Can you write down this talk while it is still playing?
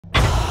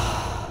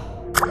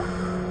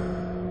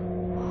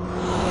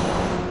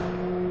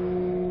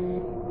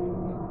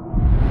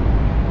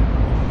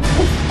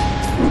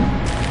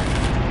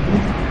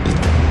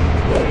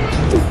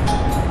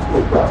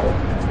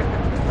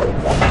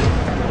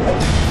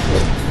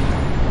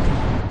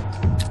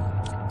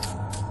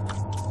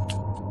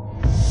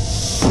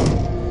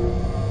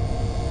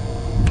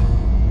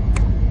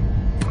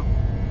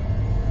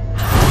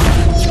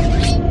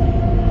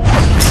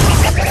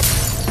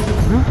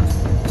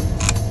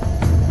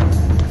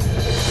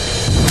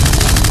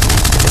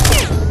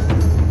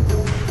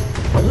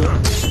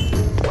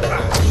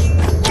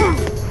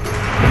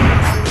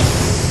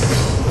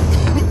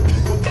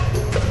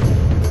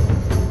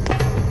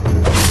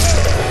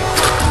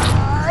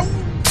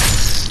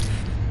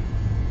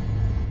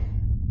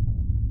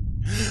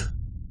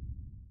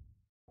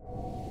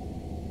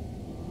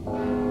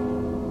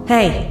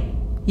Hey,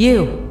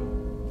 you.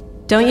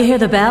 Don't you hear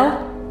the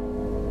bell?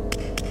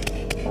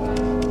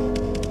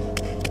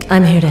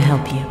 I'm here to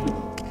help you.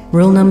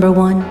 Rule number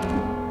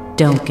 1,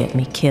 don't get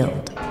me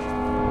killed.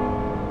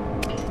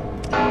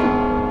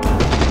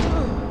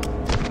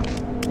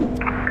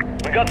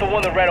 We got the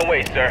one that ran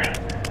away, sir.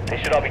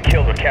 They should all be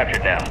killed or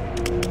captured now.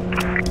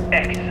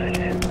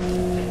 Excellent.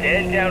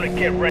 Stand down and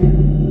get ready.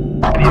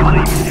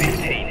 Leave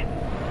 15.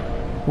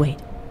 Wait,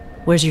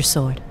 where's your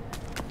sword?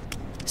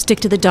 Stick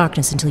to the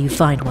darkness until you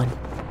find one.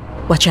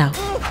 Watch out,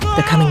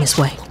 they're coming this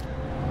way.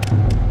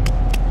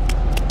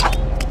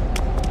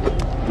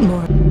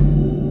 More.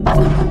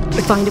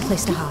 Find a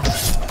place to hide.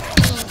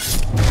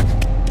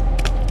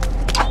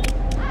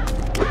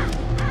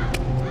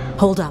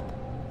 Hold up,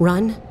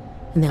 run,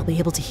 and they'll be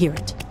able to hear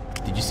it.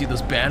 Did you see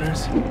those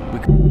banners? We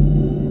could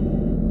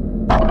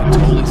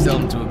totally sell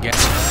them to a gang.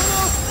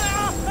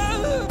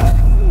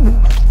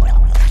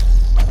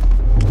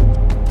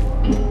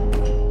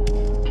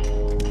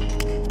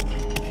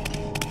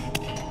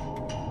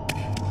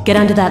 Get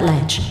under that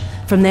ledge.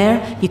 From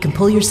there, you can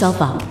pull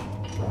yourself up.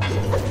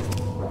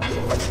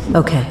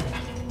 Okay,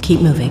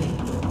 keep moving.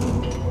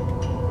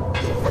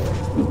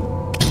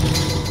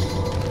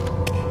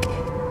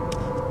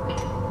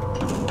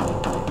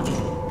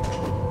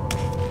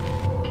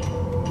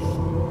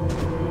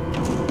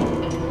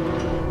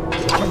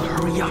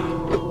 Hurry up.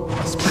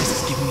 This place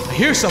is giving me... I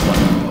hear someone!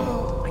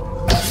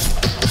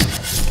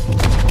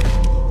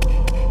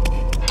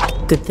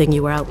 Good thing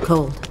you were out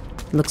cold.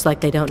 Looks like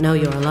they don't know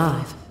you're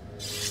alive.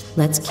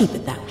 Let's keep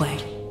it that way.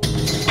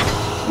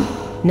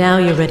 Now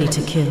you're ready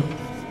to kill.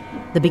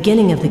 The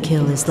beginning of the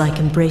kill is like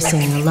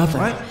embracing a lover.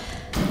 What?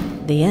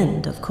 The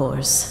end, of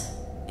course,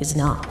 is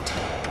not.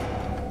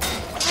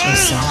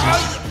 So,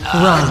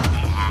 run.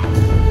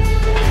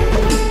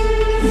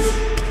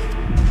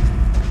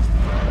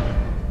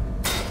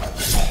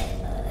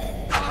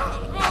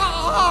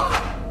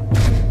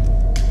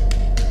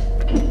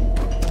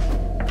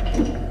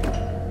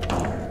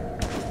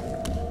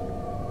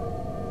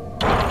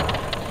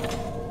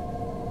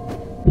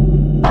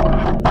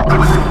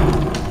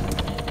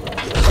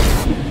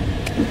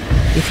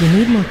 If you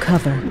need more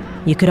cover,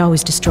 you could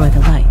always destroy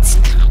the lights.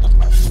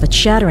 But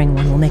shattering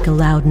one will make a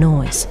loud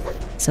noise,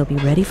 so be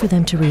ready for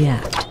them to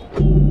react.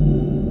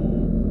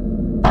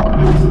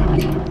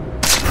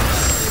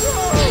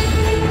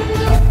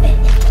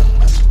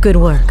 Good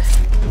work.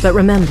 But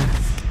remember,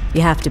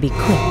 you have to be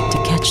quick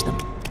to catch them.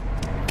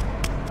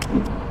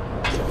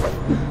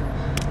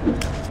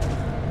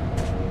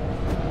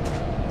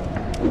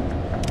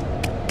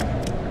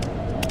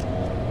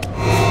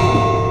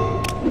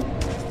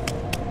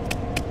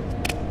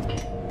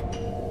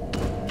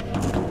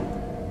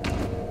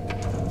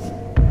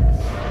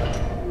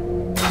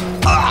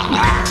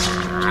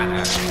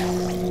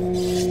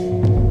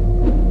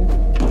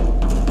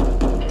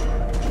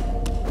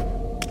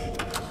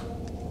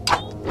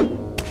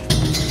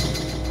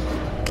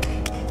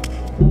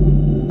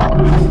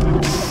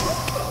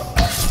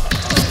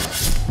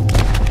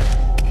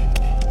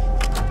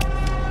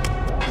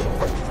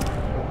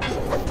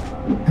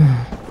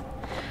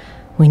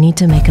 We need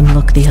to make him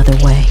look the other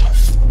way.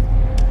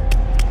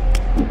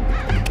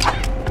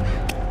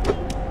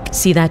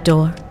 See that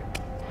door?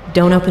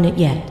 Don't open it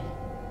yet.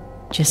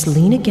 Just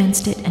lean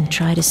against it and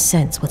try to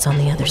sense what's on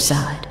the other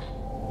side.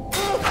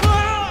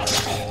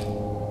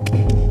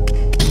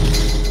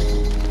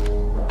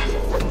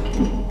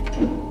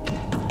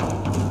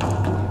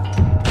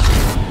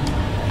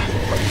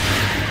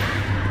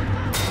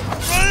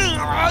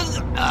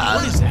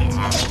 What is that?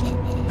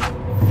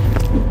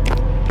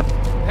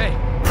 Hey.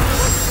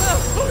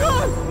 Oh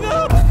God,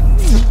 no!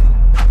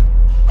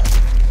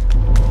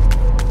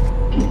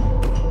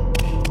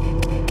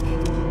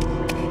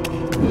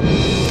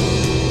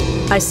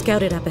 I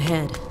scouted up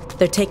ahead.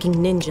 They're taking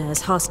Ninja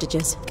as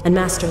hostages, and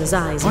Master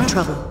Azai is in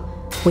trouble.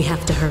 We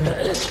have to hurry.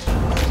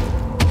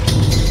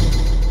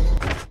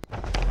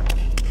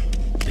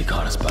 They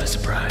caught us by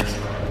surprise.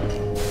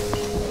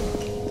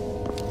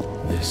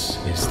 This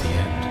is the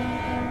end.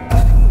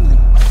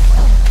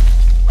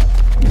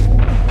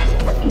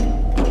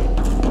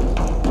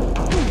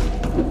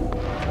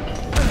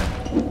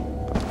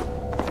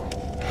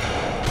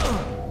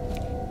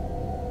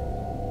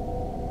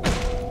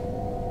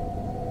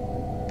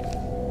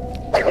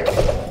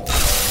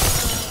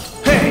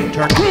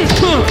 turn.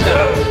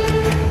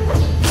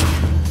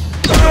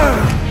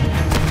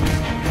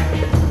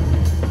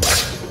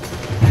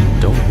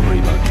 Don't worry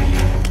about me.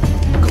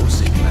 Go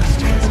save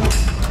Master.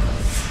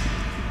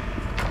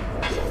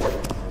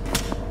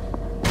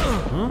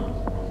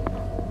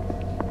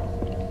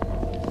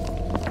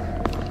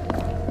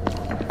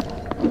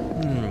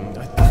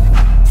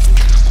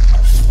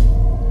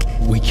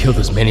 We killed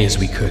as many as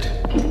we could,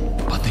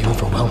 but they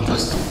overwhelmed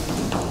us.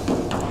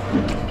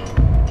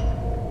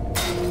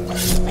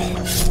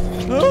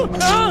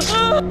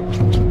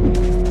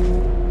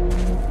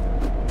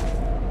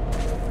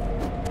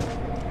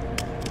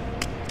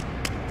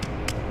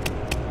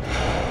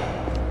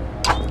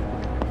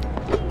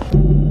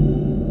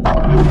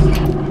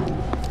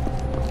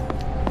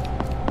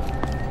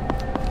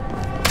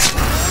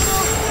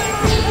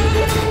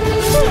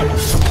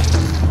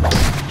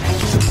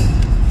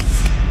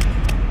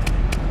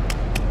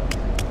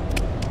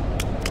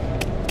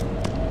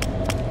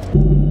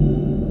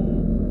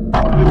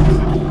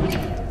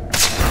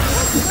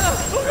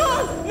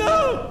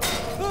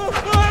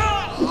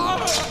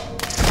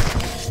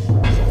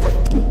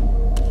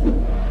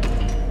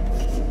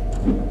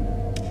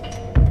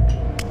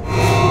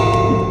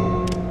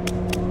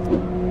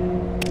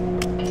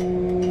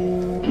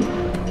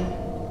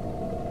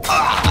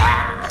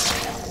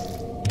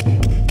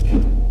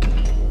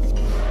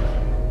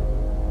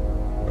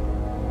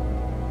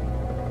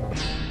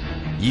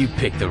 You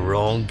picked the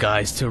wrong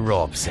guys to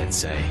rob,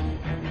 Sensei.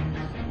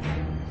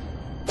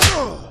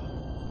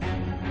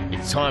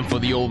 It's time for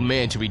the old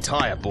man to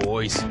retire,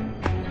 boys.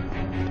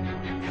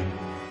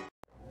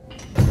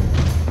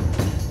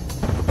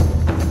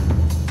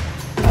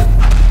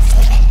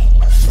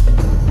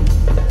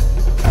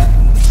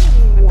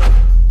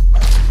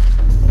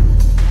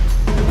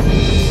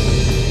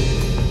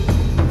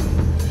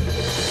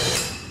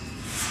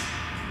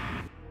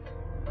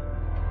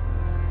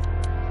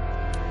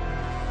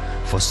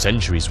 For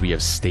centuries we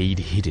have stayed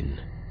hidden.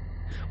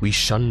 We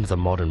shunned the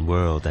modern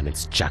world and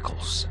its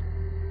jackals.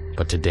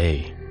 But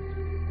today,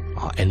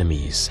 our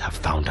enemies have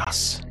found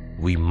us.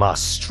 We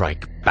must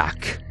strike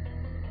back.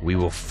 We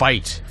will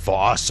fight for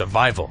our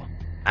survival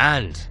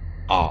and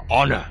our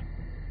honor.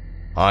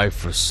 I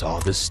foresaw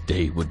this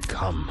day would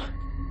come.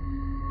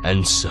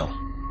 And so,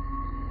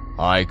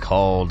 I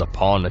called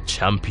upon a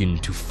champion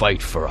to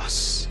fight for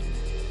us.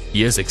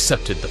 He has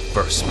accepted the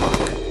first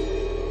mark.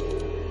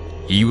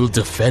 He will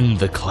defend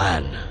the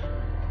clan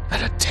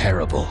at a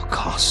terrible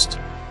cost.